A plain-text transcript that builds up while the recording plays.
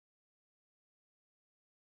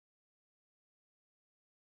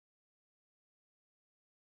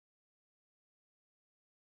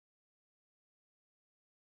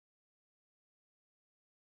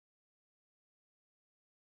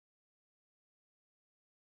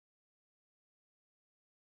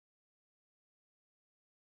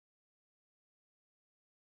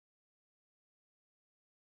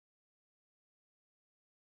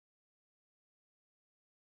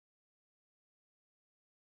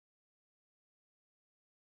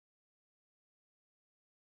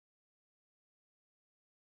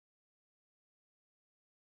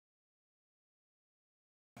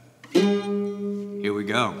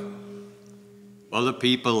go. Well, the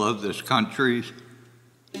people of this country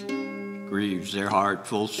grieves their heart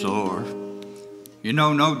full sore. You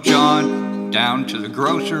know, no John down to the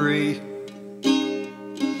grocery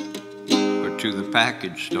or to the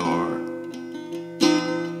package store.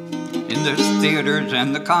 In the theaters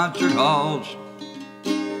and the concert halls,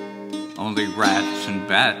 only rats and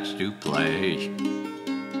bats do play.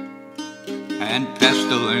 And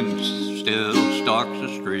pestilence still stalks the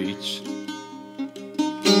streets of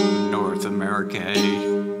North America.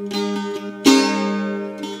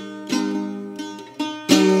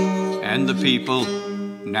 And the people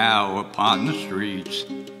now upon the streets,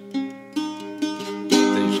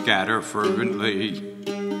 they scatter fervently,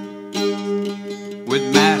 with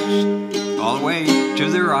masks all the way to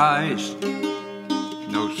their eyes.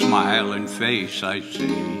 No smiling face I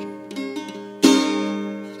see.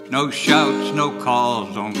 No shouts, no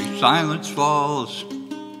calls, only silence falls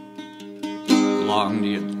along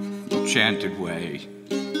the enchanted way.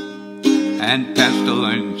 And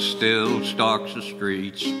pestilence still stalks the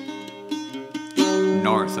streets,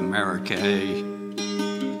 North America.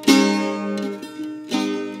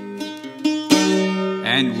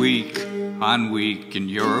 And week on week in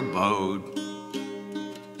your abode,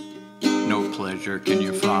 no pleasure can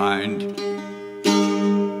you find,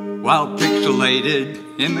 while pixelated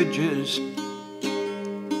images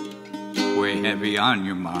weigh heavy on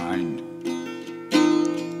your mind.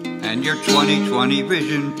 And your 20/20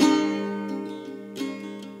 vision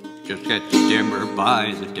just gets dimmer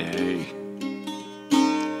by the day,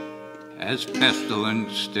 as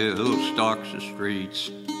pestilence still stalks the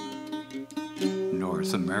streets,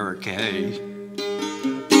 North America.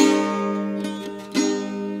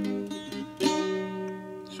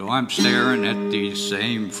 So I'm staring at these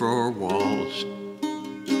same four walls,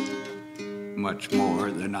 much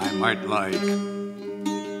more than I might like,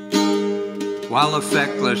 while the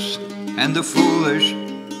feckless and the foolish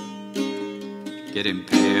get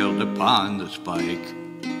impaled upon the spike.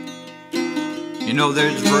 You know,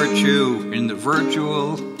 there's virtue in the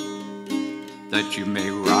virtual, that you may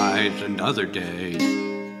rise another day.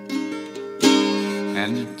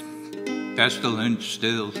 And pestilence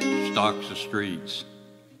still stalks the streets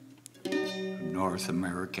of North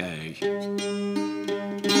America.